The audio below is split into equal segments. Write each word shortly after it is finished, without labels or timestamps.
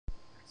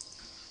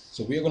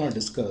So we are going to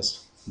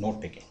discuss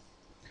note taking,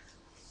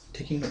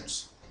 taking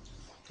notes.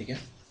 Okay,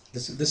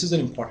 this is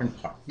an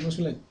important part. You must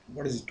be like,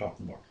 what is he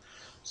talking about?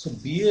 So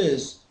BA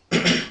is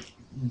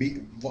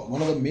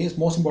one of the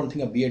most important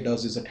thing a BA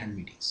does is attend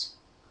meetings,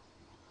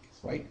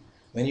 right?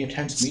 When he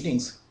attends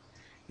meetings,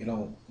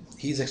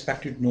 he's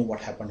expected to know what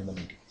happened in the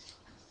meeting.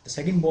 The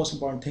second most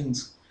important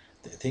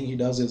the thing he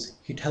does is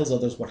he tells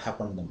others what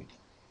happened in the meeting.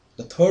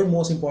 The third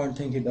most important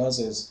thing he does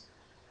is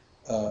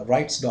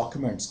writes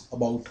documents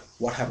about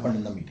what happened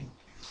in the meeting.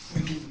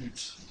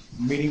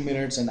 Meeting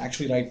minutes and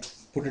actually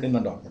put it in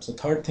a document. So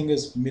third thing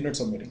is minutes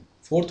of meeting.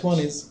 Fourth one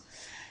is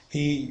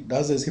he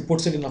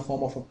puts it in a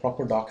form of a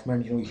proper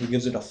document. He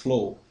gives it a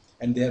flow,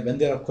 and when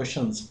there are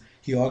questions,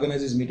 he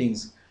organizes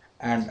meetings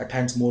and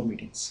attends more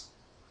meetings.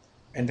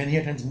 And when he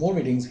attends more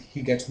meetings,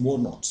 he gets more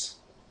notes.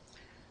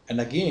 And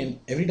again,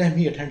 every time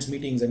he attends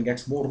meetings and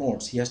gets more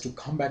notes, he has to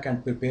come back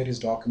and prepare his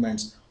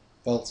documents.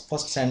 Well,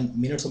 first send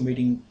minutes of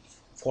meeting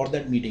for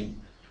that meeting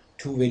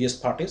to various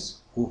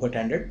parties who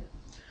attended.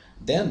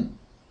 Then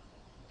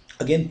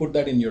again put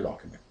that in your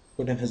document,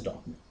 put in his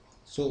document.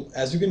 So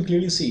as you can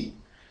clearly see,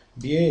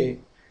 BA,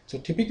 so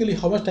typically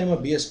how much time a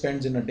BA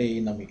spends in a day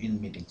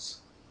in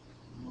meetings?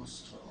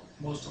 Most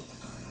of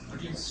the time,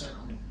 at least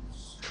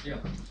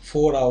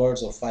 4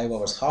 hours or 5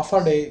 hours. Half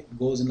a day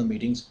goes in the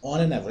meetings on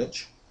an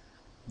average.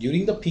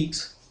 During the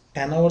peaks,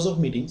 10 hours of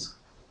meetings.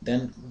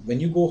 Then when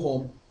you go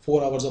home,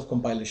 4 hours of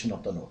compilation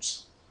of the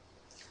notes.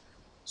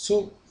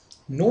 So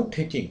note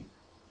taking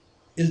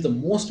is the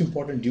most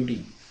important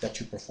duty that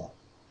you perform.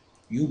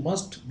 You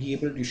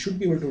should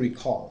be able to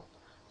recall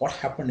what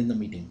happened in the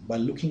meeting by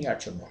looking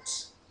at your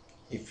notes.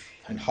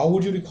 And how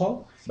would you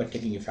recall? By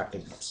taking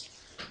effective notes.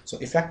 So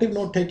effective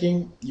note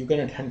taking, you can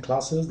attend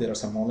classes, there are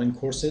some online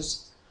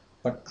courses,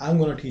 but I'm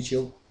going to teach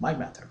you my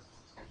method.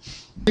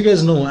 You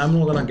guys know I'm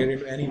not going to get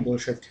into any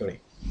bullshit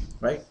theory,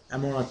 right?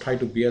 I'm not going to try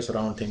to BS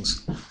around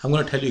things. I'm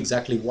going to tell you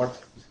exactly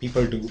what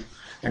people do,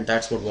 and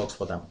that's what works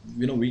for them.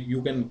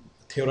 You can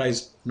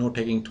theorize note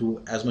taking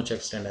to as much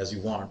extent as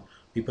you want.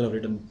 People have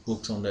written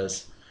books on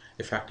this,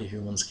 effective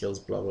human skills,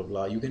 blah blah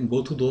blah. You can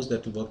go through those,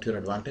 that will work to your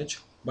advantage,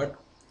 but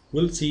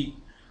we'll see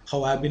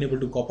how I've been able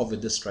to cope up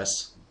with this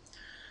stress.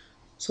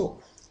 So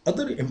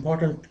other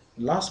important,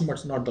 last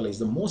but not the least,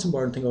 the most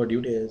important thing of a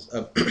duty is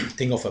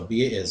thing of a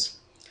BA is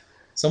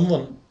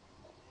someone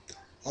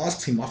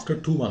asks him after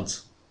 2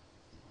 months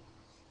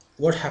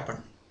what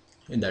happened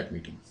in that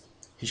meeting.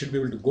 He should be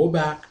able to go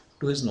back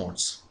to his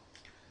notes,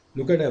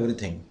 look at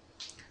everything,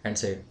 and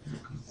say,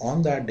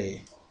 on that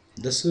day,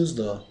 this is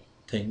the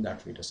thing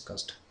that we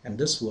discussed, and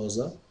this was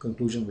the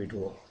conclusion we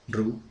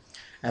drew,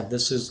 and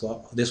this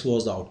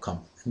was the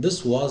outcome, and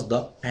this was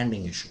the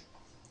pending issue.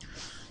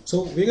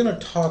 So we're gonna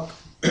talk.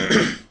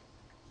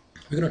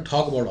 We're gonna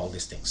talk about all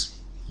these things.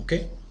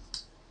 Okay.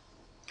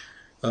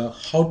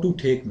 How to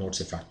take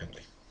notes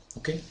effectively.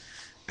 Okay.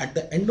 At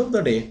the end of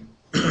the day,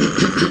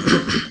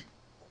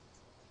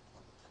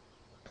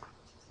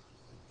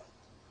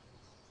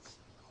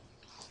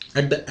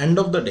 at the end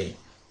of the day,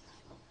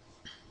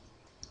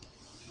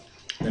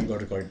 that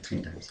got recorded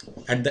 3 times.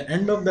 At the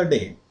end of the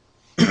day,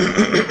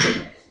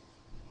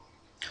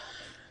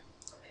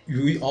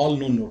 we all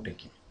know note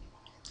taking.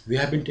 We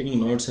have been taking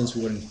notes since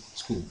we were in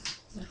school.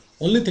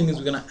 Only thing is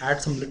we're gonna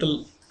add some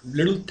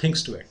little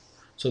things to it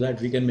so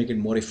that we can make it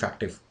more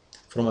effective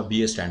from a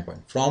BA standpoint,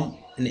 from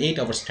an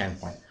 8-hour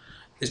standpoint,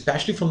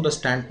 especially from the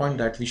standpoint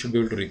that we should be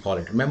able to recall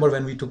it. Remember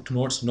when we took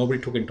notes,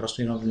 nobody took interest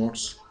in our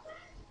notes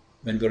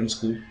when we were in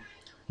school.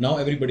 Now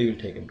everybody will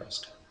take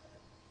interest.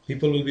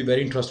 People will be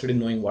very interested in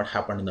knowing what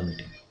happened in the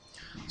meeting.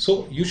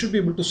 So you should be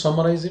able to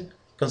summarize it,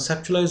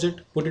 conceptualize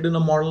it, put it in a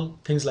model,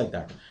 things like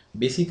that.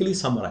 Basically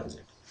summarize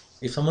it.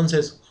 If someone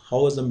says,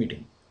 how was the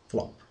meeting?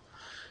 Flop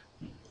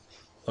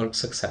or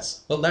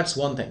success. Well, that's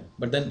one thing.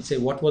 But then say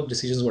what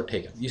decisions were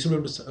taken. You should be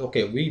able to say,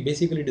 okay, we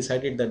basically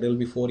decided that there will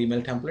be 4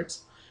 email templates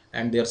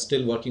and they are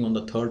still working on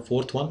the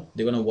fourth one.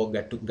 They're going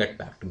to get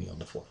back to me on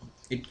the fourth one.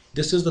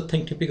 This is the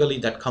thing typically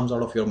that comes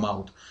out of your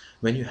mouth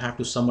when you have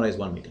to summarize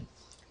one meeting.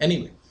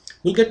 Anyway,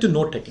 we'll get to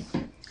note taking.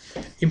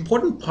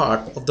 Important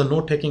part of the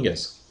note taking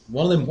is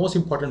one of the most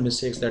important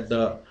mistakes that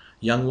the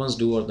young ones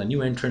do or the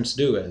new entrants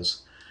do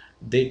is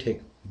they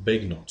take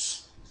big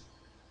notes.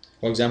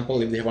 For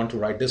example, if they want to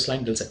write this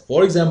line, they'll say,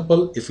 for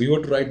example, if we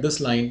were to write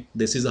this line,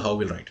 this is how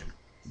we'll write it.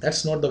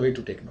 That's not the way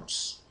to take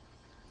notes,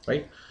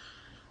 right?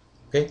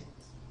 Okay.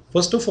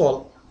 First of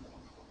all,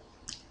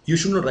 you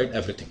should not write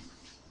everything.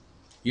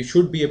 You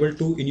should be able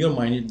to, in your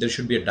mind, there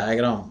should be a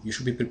diagram. You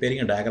should be preparing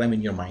a diagram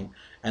in your mind.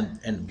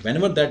 And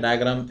whenever that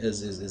diagram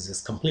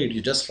is complete,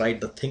 you just write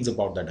the things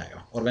about the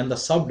diagram. Or when the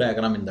sub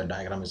diagram in the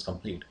diagram is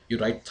complete, you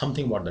write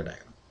something about the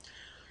diagram.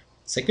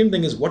 Second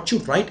thing is what you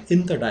write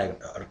in the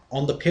diagram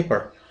on the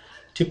paper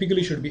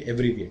typically should be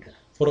abbreviated.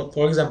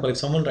 For example, if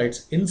someone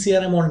writes in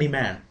CRM on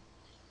demand,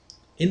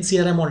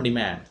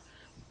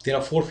 there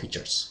are 4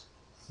 features.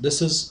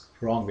 This is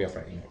wrong way of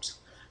writing notes.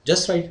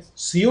 Just write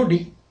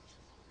COD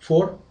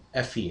for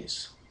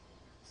FEAs.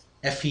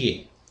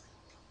 FEA.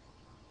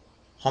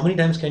 How many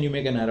times can you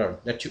make an error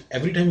that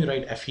every time you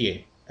write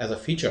FEA as a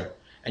feature,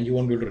 and you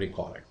won't be able to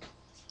recall it.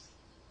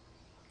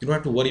 You don't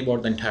have to worry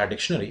about the entire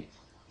dictionary.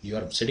 You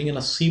are sitting in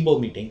a CBOL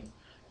meeting.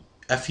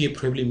 FEA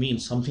probably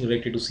means something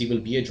related to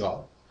CBOL BA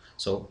job.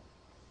 So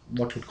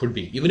what it could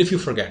be, even if you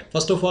forget,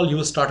 first of all, you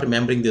will start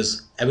remembering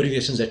these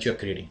abbreviations that you are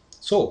creating.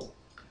 So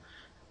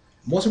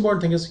most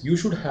important thing is you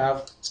should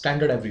have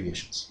standard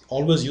abbreviations.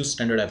 Always use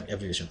standard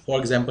abbreviation. For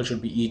example,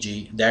 should be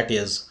EG, that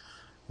is,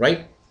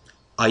 right?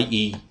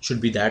 IE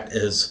should be that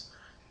is.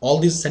 All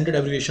these standard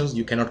abbreviations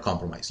you cannot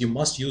compromise. You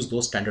must use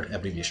those standard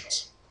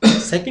abbreviations.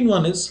 Second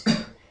one is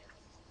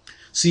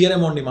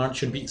CRM on demand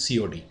should be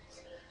COD.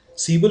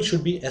 CBOL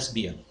should be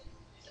SBL.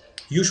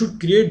 You should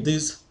create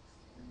these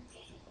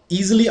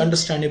easily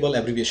understandable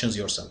abbreviations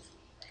yourself.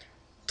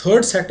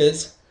 Third set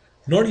is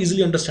not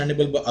easily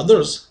understandable by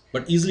others,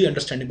 but easily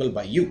understandable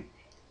by you.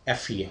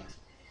 FEA.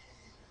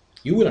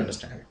 You will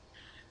understand it.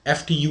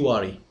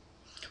 FTURE.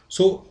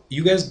 So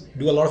you guys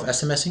do a lot of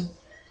SMSing.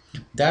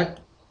 That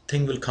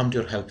thing will come to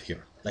your help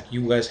here. Like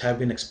you guys have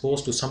been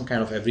exposed to some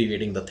kind of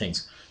abbreviating the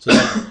things. So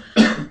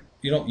that,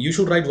 you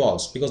should write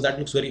vowels because that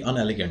looks very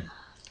unelegant.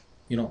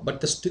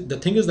 But the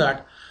thing is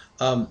that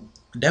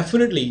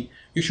definitely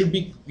you should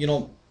be,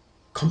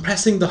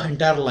 compressing the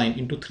entire line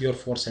into 3 or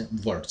 4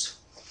 words.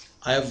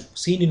 I have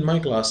seen in my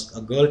class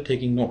a girl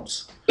taking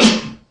notes.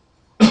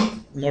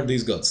 Not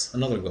these girls,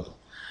 another girl.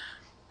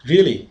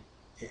 Really,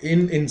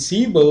 in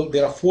CBOL,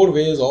 there are 4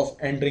 ways of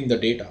entering the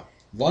data.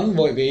 One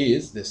way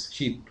is this.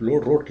 She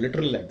wrote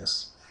literally like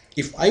this.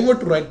 If I were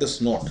to write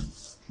this note,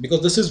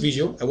 because this is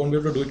visual, I won't be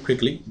able to do it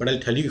quickly, but I'll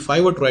tell you if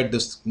I were to write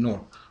this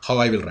note, how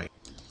I will write.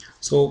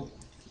 So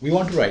we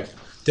want to write,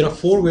 there are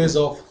 4 ways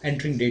of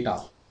entering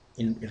data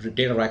in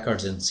data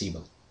records in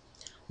CBOL.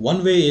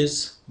 One way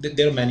is,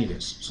 there are many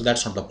ways, so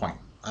that's not the point.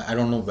 I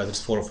don't know whether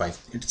it's 4 or 5.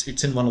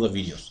 It's in one of the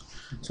videos.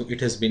 So it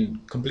has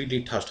been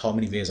completely touched how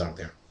many ways are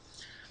there.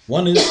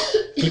 One is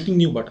clicking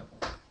new button.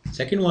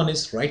 Second one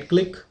is right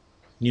click,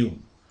 new.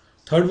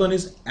 Third one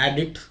is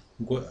edit,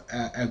 go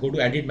to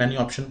edit menu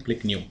option,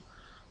 click new.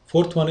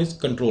 Fourth one is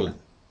control N,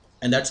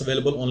 and that's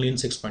available only in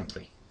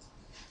 6.3.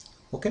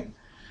 Okay,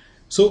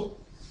 so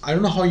I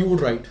don't know how you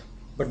would write,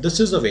 but this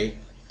is the way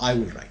I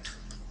will write.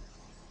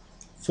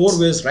 4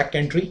 ways rec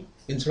entry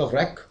instead of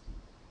rec,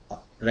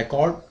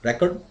 record,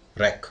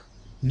 rec,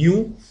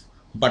 new,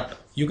 but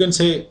you can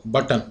say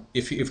button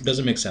if it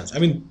doesn't make sense. I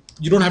mean,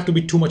 you don't have to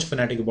be too much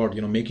fanatic about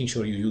making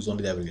sure you use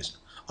only the abbreviation.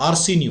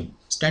 RC new,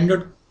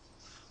 standard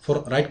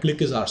for right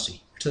click is RC.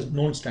 It's a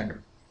known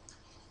standard.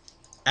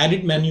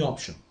 Edit menu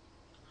option.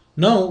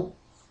 Now,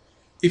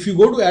 if you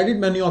go to edit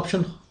menu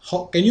option,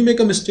 how can you make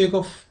a mistake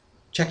of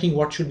checking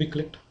what should be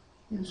clicked?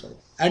 So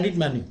edit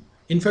menu.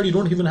 In fact, you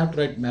don't even have to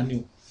write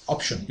menu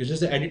option. You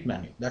just say edit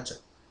menu. That's it.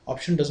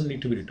 Option doesn't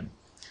need to be written.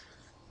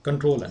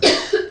 Control N.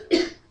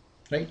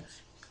 Right?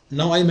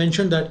 Now I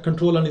mentioned that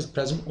control N is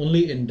present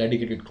only in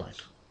dedicated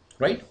client.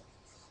 Right?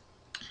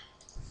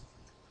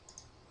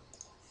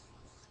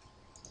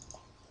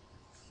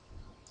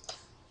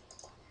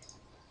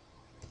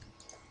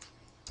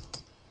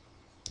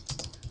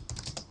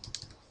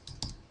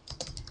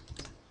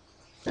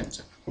 That's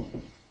it.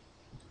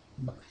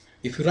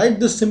 If you write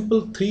this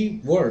simple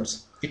 3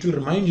 words, it will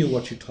remind you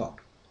what you taught.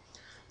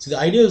 So the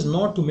idea is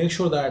not to make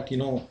sure that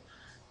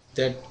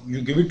that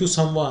you give it to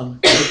someone,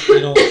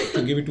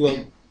 to give it to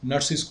a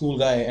nursery school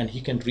guy and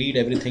he can read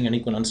everything and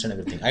he can understand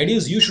everything. Idea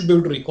is you should be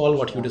able to recall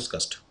what you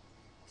discussed.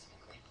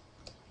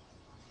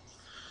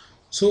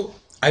 So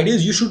idea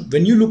is you should,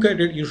 when you look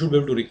at it, you should be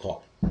able to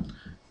recall.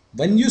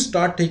 When you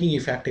start taking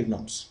effective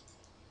notes,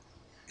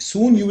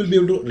 soon you will be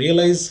able to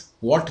realize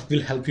what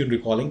will help you in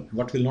recalling,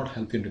 what will not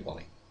help you in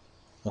recalling.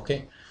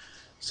 Okay,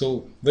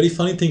 so very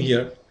funny thing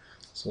here.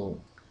 So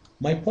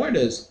my point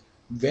is,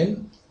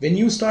 when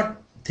you start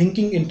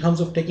thinking in terms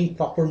of taking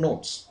proper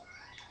notes,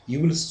 you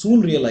will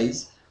soon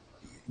realize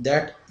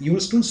that you will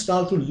soon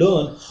start to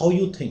learn how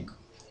you think,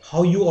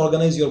 how you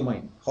organize your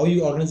mind, how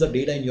you organize the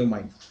data in your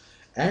mind,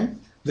 and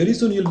very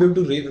soon you'll be able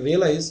to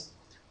realize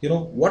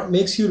what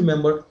makes you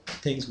remember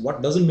things,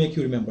 what doesn't make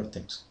you remember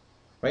things,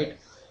 right?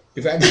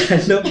 If at the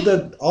end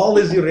of all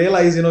this you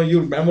realize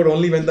you remember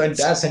only when the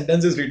entire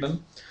sentence is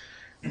written,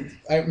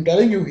 I'm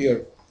telling you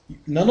here,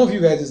 none of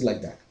you guys is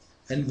like that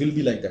and will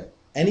be like that.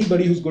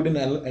 Anybody who's good in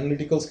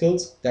analytical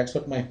skills, that's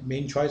what my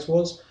main choice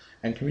was,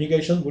 and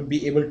communication would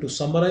be able to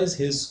summarize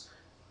his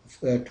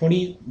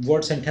 20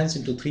 word sentence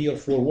into 3 or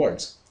 4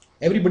 words.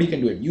 Everybody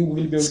can do it. You will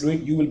be able to do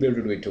it. You will be able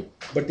to do it too.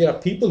 But there are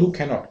people who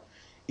cannot.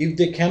 If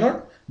they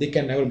cannot, they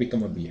can never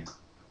become a BA.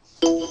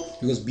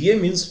 Because BA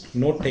means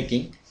note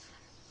taking.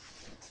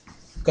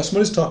 Customer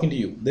is talking to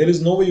you. There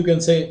is no way you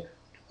can say,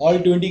 all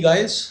 20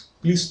 guys,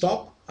 please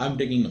stop. I'm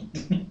taking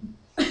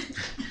note.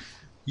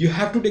 You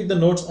have to take the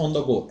notes on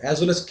the go, as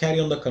well as carry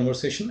on the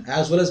conversation,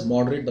 as well as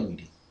moderate the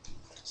meeting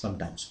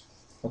sometimes.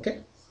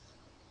 Okay,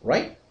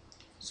 right?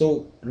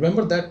 So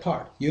remember that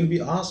part. You'll be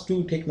asked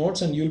to take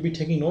notes and you'll be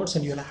taking notes,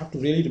 and you'll have to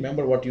really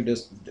remember what you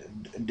just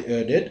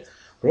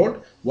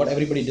wrote, what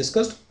everybody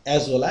discussed,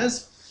 as well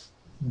as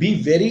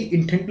be very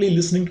intently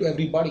listening to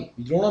everybody.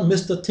 You don't want to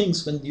miss the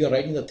things when you're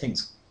writing the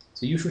things.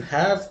 So you should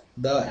have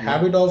the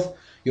habit of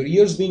your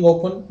ears being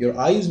open, your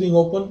eyes being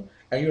open,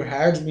 and your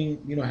hands being,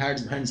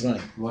 hands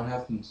running. What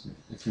happens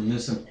if you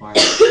miss a point?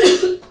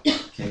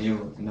 Can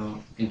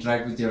you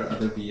interact with your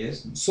other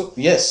BAs? So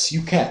yes,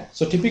 you can.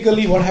 So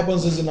typically, what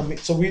happens is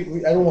so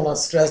we I don't want to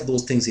stress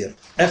those things here.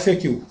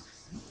 FAQ.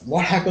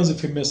 What happens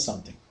if you miss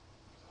something?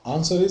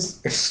 Answer is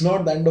it's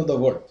not the end of the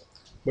world,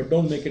 but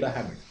don't make it a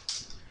habit.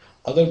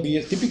 Other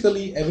BAs,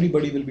 typically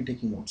everybody will be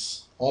taking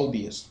notes. All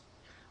BAs.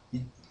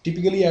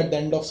 Typically at the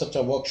end of such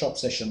a workshop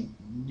session,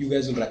 you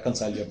guys will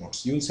reconcile your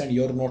notes. You will send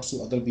your notes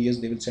to other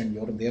BAs. They will send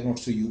their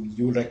notes to you.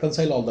 You will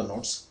reconcile all the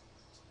notes.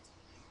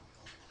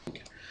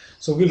 Okay.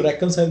 So we'll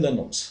reconcile the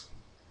notes,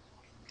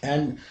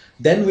 and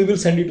then we will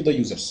send it to the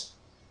users.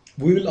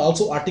 We will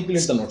also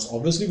articulate the notes.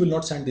 Obviously, we will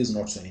not send these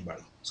notes to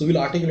anybody. So we'll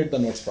articulate the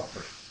notes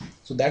properly.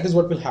 So that is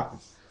what will happen.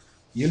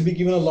 You'll be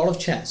given a lot of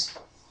chance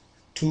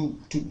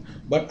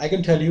but I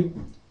can tell you,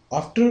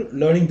 after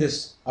learning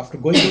this, after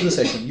going through the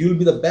session, you will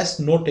be the best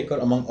note taker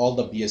among all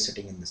the BAs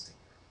sitting in this thing.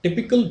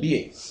 Typical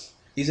BA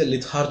is a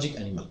lethargic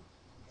animal.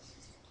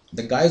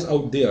 The guys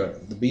out there,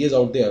 the BAs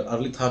out there are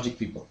lethargic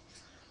people.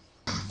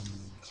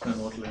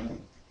 Not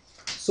learning.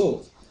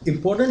 So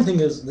important thing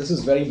is, this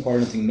is very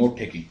important thing, note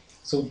taking.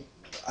 So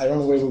I don't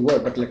know where we were,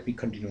 but let me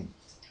continue.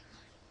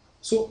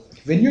 So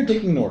when you're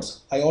taking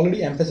notes, I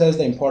already emphasized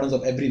the importance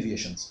of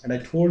abbreviations, and I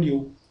told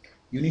you,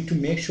 you need to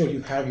make sure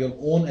you have your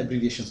own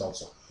abbreviations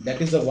also.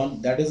 That is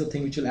the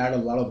thing which will add a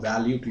lot of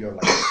value to your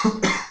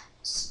life.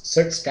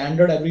 Set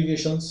standard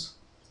abbreviations,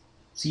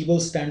 Siebel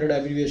standard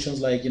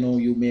abbreviations, like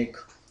you make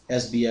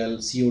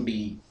SBL,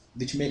 COD,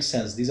 which makes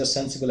sense. These are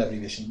sensible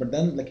abbreviations. But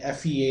then like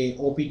FEA,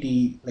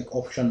 OPT, like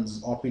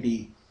options,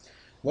 OPT,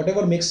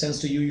 whatever makes sense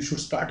to you, you should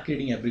start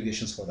creating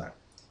abbreviations for that.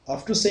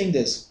 After saying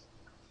this,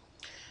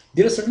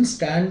 there are certain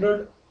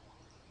standard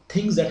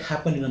things that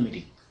happen in a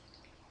meeting.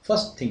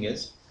 First thing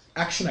is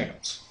action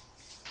items.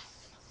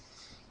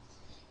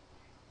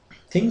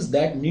 Things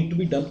that need to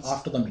be done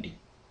after the meeting.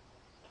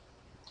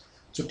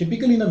 So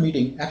typically in a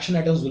meeting, action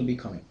items will be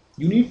coming.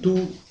 You need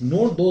to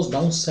note those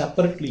down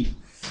separately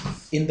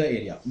in the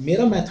area.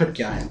 Mera method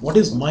kya hai? What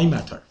is my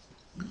method?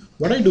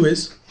 What I do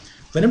is,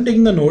 when I'm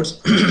taking the notes,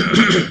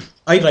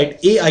 I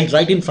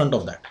write in front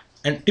of that,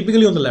 and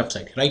typically on the left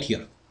side, right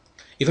here.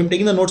 If I'm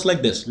taking the notes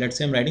like this, let's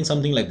say I'm writing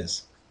something like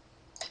this,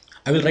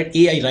 I will write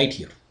AI right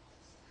here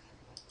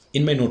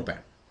in my notepad,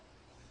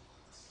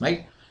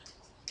 right?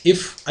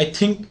 If I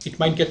think it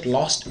might get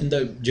lost in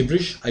the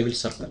gibberish, I will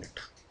circle it.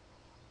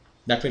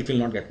 That way it will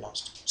not get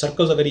lost.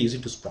 Circles are very easy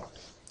to spot.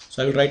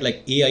 So I will write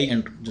like AI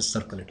and just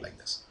circle it like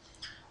this.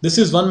 This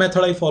is one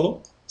method I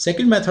follow.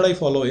 Second method I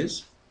follow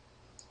is,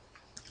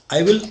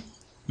 I will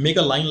make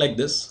a line like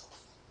this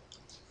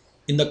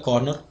in the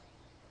corner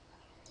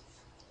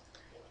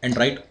and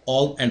write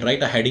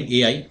a heading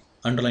AI,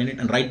 underline it,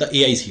 and write the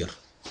AIs here.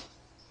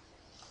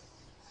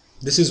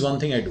 This is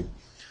one thing I do.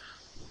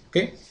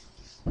 Okay.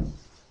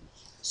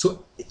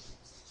 So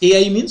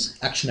AI means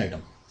action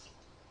item.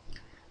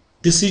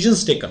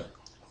 Decisions taken.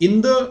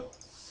 In the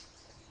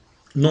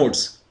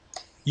notes,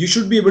 you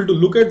should be able to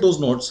look at those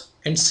notes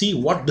and see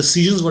what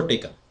decisions were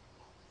taken.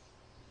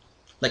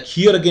 Like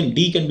here again,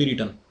 D can be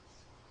written,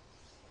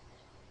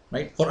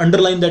 right? Or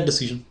underline that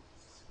decision.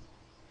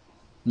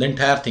 The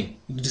entire thing.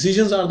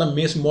 Decisions are the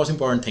most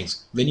important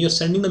things. When you're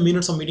sending the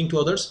minutes of meeting to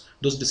others,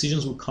 those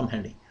decisions will come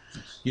handy.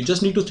 You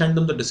just need to send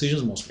them the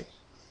decisions mostly.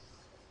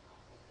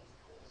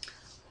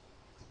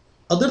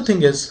 Other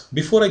thing is,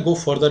 before I go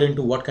further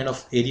into what kind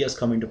of areas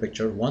come into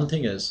picture, one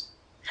thing is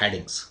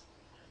headings.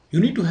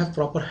 You need to have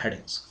proper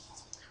headings.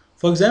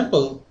 For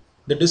example,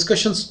 the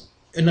discussions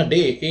in a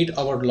day,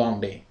 8-hour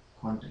long day.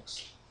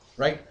 Context.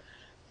 Right?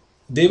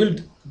 They will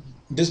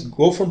just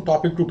go from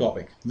topic to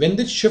topic. When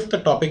they shift the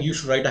topic, you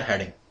should write a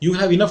heading. You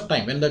have enough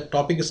time. When the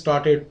topic is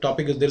started,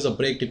 there's a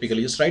break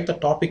typically. Just write the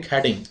topic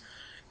heading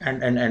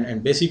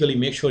and basically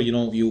make sure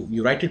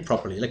you write it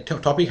properly. Like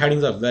topic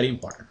headings are very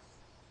important.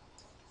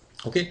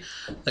 Okay,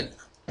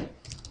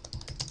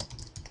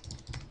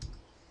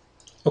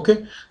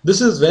 okay, this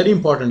is very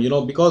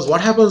important, because what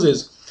happens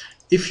is,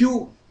 if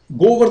you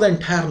go over the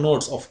entire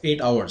notes of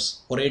 8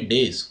 hours or 8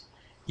 days,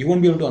 you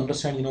won't be able to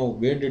understand,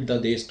 where did the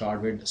day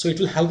start. So it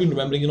will help in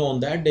remembering,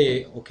 on that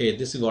day, okay,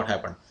 this is what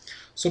happened.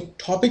 So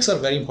topics are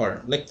very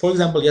important. Like for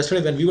example,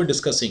 yesterday when we were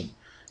discussing,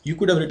 you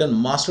could have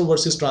written master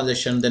versus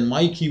transaction, then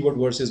my keyword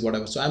versus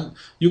whatever. So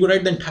you could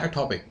write the entire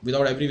topic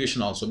without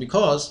abbreviation also,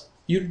 because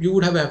you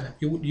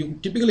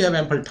typically have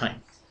ample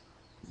time.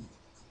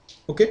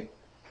 Okay,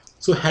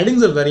 so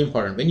headings are very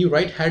important. When you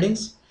write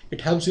headings, it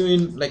helps you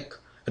in like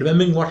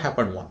remembering what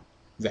happened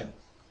when.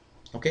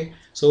 Okay,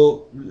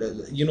 so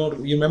you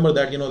remember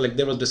that like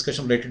there was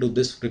discussion related to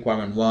this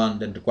requirement 1,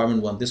 then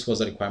requirement 1, this was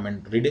a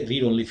requirement,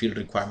 read only field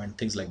requirement,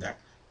 things like that.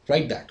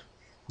 Write that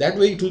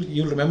way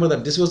you'll remember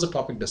that this was the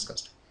topic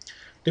discussed.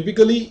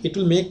 Typically it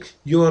will make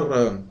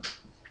your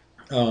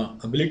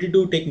ability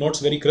to take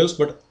notes very crisp,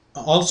 but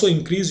also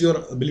increase your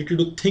ability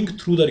to think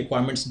through the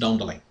requirements down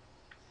the line.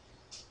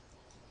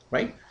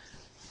 Right?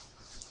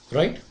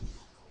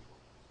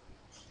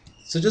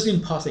 So just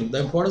in passing, the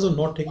importance of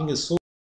note taking is so